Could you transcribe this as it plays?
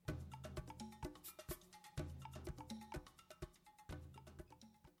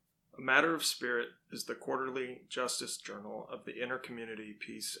A Matter of Spirit is the quarterly justice journal of the Intercommunity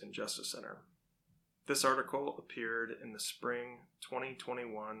Peace and Justice Center. This article appeared in the spring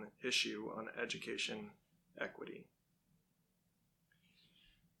 2021 issue on education equity.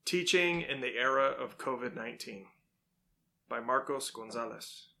 Teaching in the Era of COVID-19 by Marcos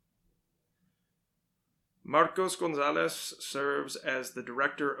Gonzales. Marcos Gonzales serves as the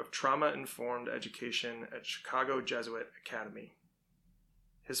Director of Trauma-Informed Education at Chicago Jesuit Academy.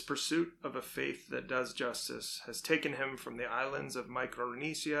 His pursuit of a faith that does justice has taken him from the islands of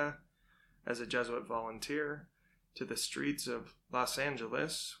Micronesia as a Jesuit volunteer to the streets of Los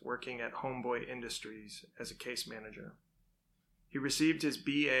Angeles working at Homeboy Industries as a case manager. He received his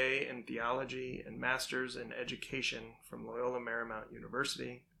BA in Theology and Master's in Education from Loyola Marymount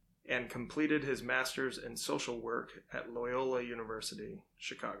University and completed his Master's in Social Work at Loyola University,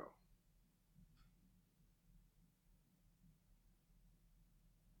 Chicago.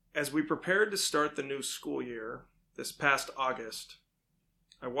 As we prepared to start the new school year this past August,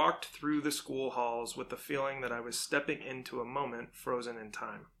 I walked through the school halls with the feeling that I was stepping into a moment frozen in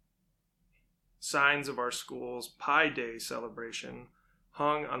time. Signs of our school's Pi Day celebration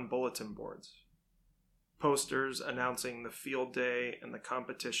hung on bulletin boards. Posters announcing the field day and the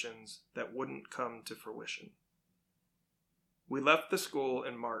competitions that wouldn't come to fruition. We left the school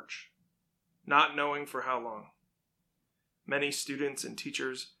in March, not knowing for how long. Many students and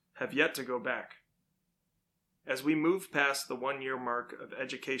teachers have yet to go back. As we move past the one-year mark of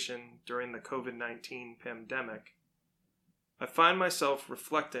education during the COVID-19 pandemic, I find myself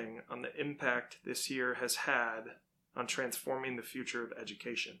reflecting on the impact this year has had on transforming the future of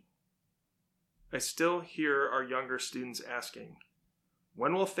education. I still hear our younger students asking,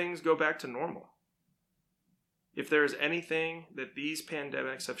 when will things go back to normal? If there is anything that these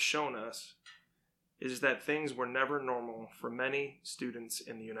pandemics have shown us, it is that things were never normal for many students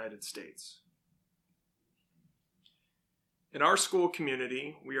in the United States. In our school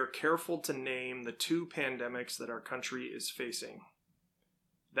community, we are careful to name the two pandemics that our country is facing,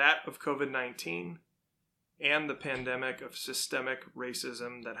 that of COVID-19 and the pandemic of systemic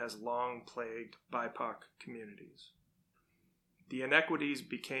racism that has long plagued BIPOC communities. The inequities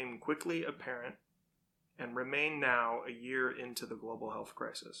became quickly apparent and remain now a year into the global health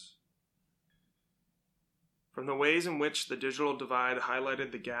crisis. From the ways in which the digital divide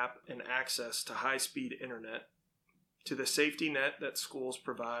highlighted the gap in access to high-speed internet, to the safety net that schools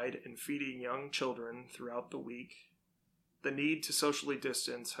provide in feeding young children throughout the week, the need to socially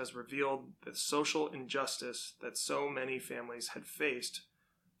distance has revealed the social injustice that so many families had faced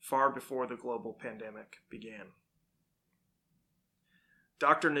far before the global pandemic began.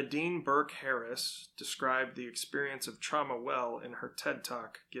 Dr. Nadine Burke-Harris described the experience of trauma well in her TED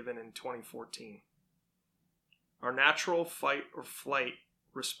Talk given in 2014. Our natural fight or flight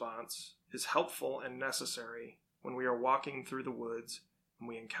response is helpful and necessary when we are walking through the woods and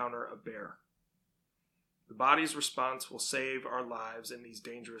we encounter a bear. The body's response will save our lives in these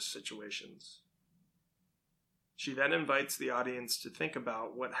dangerous situations. She then invites the audience to think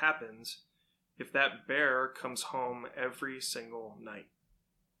about what happens if that bear comes home every single night.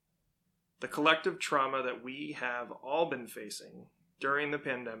 The collective trauma that we have all been facing during the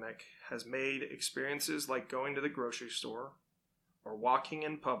pandemic has made experiences like going to the grocery store or walking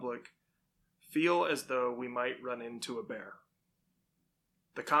in public feel as though we might run into a bear.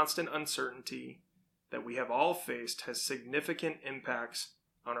 The constant uncertainty that we have all faced has significant impacts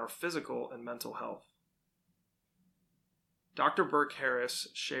on our physical and mental health. Dr. Burke-Harris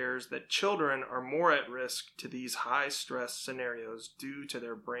shares that children are more at risk to these high-stress scenarios due to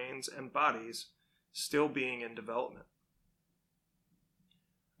their brains and bodies still being in development.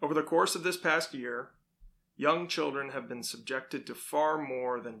 Over the course of this past year, young children have been subjected to far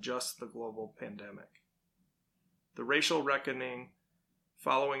more than just the global pandemic. The racial reckoning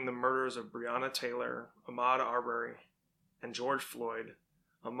following the murders of Breonna Taylor, Ahmaud Arbery, and George Floyd,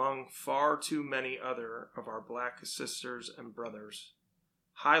 among far too many other of our Black sisters and brothers,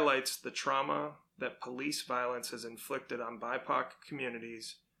 highlights the trauma that police violence has inflicted on BIPOC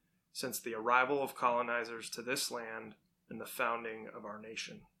communities since the arrival of colonizers to this land and the founding of our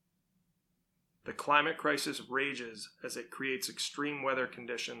nation. The climate crisis rages as it creates extreme weather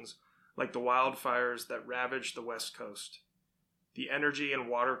conditions like the wildfires that ravaged the West Coast, the energy and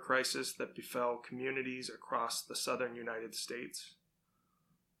water crisis that befell communities across the southern United States,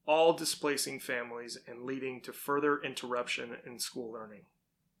 all displacing families and leading to further interruption in school learning.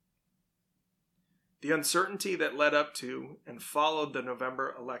 The uncertainty that led up to and followed the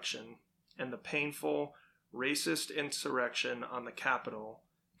November election and the painful racist insurrection on the Capitol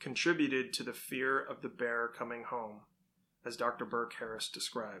contributed to the fear of the bear coming home, as Dr. Burke-Harris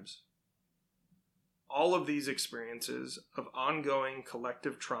describes. all of these experiences of ongoing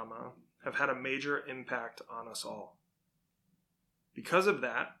collective trauma have had a major impact on us all. Because of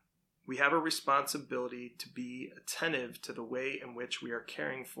that, we have a responsibility to be attentive to the way in which we are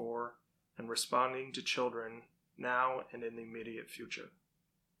caring for and responding to children now and in the immediate future.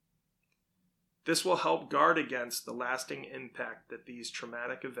 This will help guard against the lasting impact that these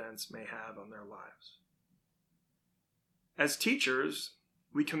traumatic events may have on their lives. As teachers,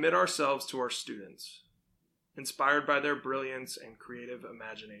 we commit ourselves to our students, inspired by their brilliance and creative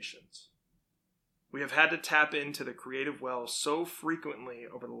imaginations. We have had to tap into the creative well so frequently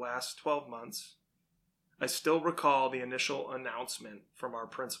over the last 12 months. I still recall the initial announcement from our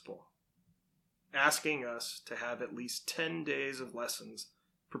principal, asking us to have at least 10 days of lessons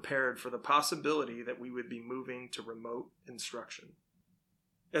prepared for the possibility that we would be moving to remote instruction.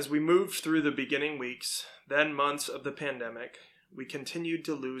 As we moved through the beginning weeks, then months of the pandemic, we continued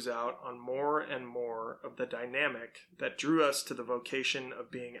to lose out on more and more of the dynamic that drew us to the vocation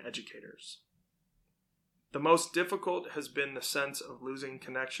of being educators. The most difficult has been the sense of losing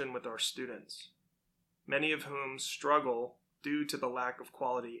connection with our students, many of whom struggle due to the lack of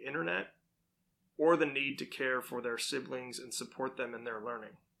quality internet or the need to care for their siblings and support them in their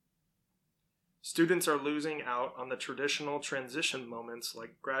learning. Students are losing out on the traditional transition moments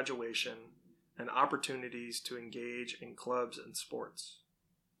like graduation and opportunities to engage in clubs and sports.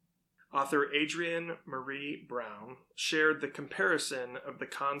 Author Adrienne Marie Brown shared the comparison of the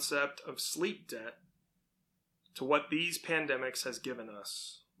concept of sleep debt to what these pandemics has given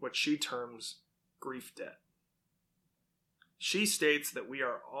us, what she terms grief debt. She states that we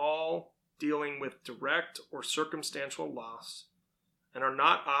are all dealing with direct or circumstantial loss and are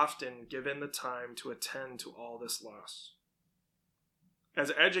not often given the time to attend to all this loss.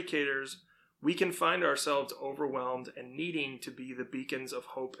 As educators, we can find ourselves overwhelmed and needing to be the beacons of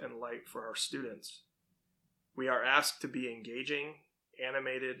hope and light for our students. We are asked to be engaging,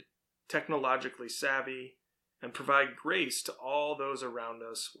 animated, technologically savvy, and provide grace to all those around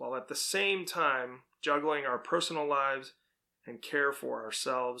us, while at the same time juggling our personal lives and care for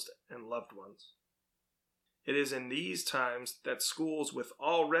ourselves and loved ones. It is in these times that schools with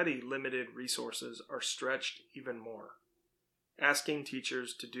already limited resources are stretched even more, asking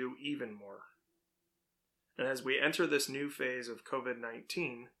teachers to do even more. And as we enter this new phase of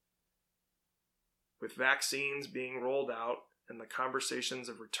COVID-19, with vaccines being rolled out and the conversations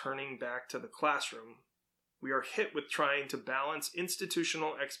of returning back to the classroom, we are hit with trying to balance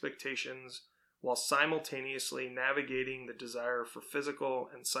institutional expectations while simultaneously navigating the desire for physical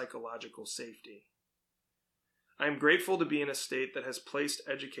and psychological safety. I am grateful to be in a state that has placed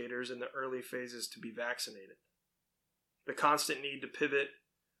educators in the early phases to be vaccinated. The constant need to pivot,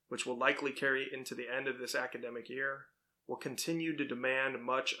 which will likely carry into the end of this academic year, will continue to demand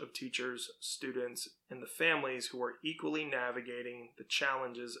much of teachers, students, and the families who are equally navigating the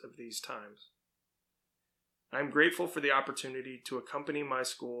challenges of these times. I am grateful for the opportunity to accompany my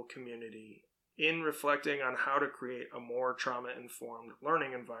school community in reflecting on how to create a more trauma-informed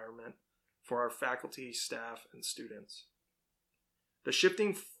learning environment for our faculty, staff, and students. The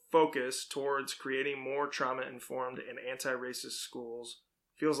shifting focus towards creating more trauma-informed and anti-racist schools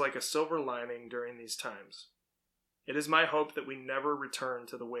feels like a silver lining during these times. It is my hope that we never return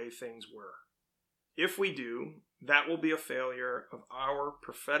to the way things were. If we do, that will be a failure of our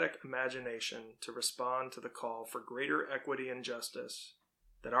prophetic imagination to respond to the call for greater equity and justice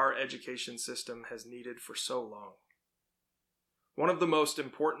that our education system has needed for so long. One of the most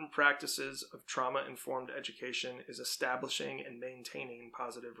important practices of trauma-informed education is establishing and maintaining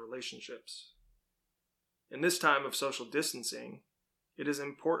positive relationships. In this time of social distancing, it is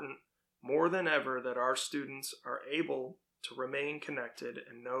important more than ever that our students are able to remain connected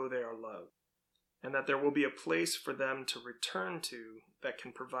and know they are loved, and that there will be a place for them to return to that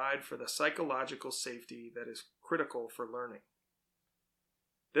can provide for the psychological safety that is critical for learning.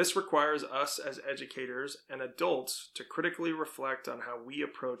 This requires us as educators and adults to critically reflect on how we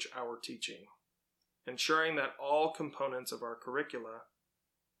approach our teaching, ensuring that all components of our curricula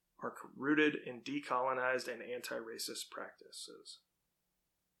are rooted in decolonized and anti-racist practices.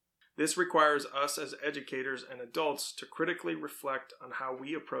 This requires us as educators and adults to critically reflect on how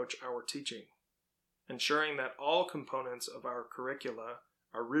we approach our teaching, ensuring that all components of our curricula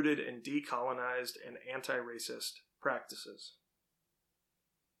are rooted in decolonized and anti-racist practices.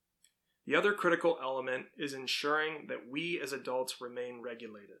 The other critical element is ensuring that we as adults remain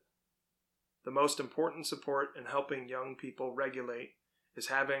regulated. The most important support in helping young people regulate is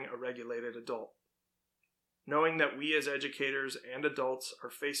having a regulated adult. Knowing that we as educators and adults are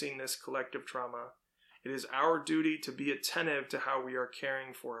facing this collective trauma, it is our duty to be attentive to how we are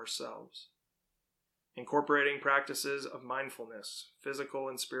caring for ourselves. Incorporating practices of mindfulness, physical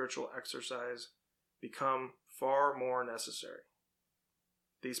and spiritual exercise become far more necessary.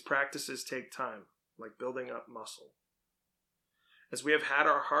 These practices take time, like building up muscle. As we have had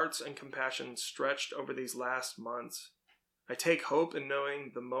our hearts and compassion stretched over these last months, I take hope in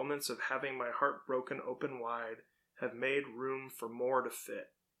knowing the moments of having my heart broken open wide have made room for more to fit.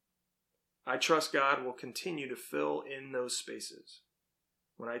 I trust God will continue to fill in those spaces.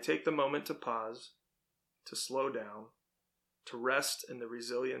 When I take the moment to pause, to slow down, to rest in the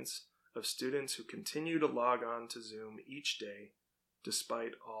resilience of students who continue to log on to Zoom each day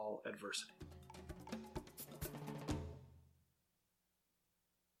despite all adversity.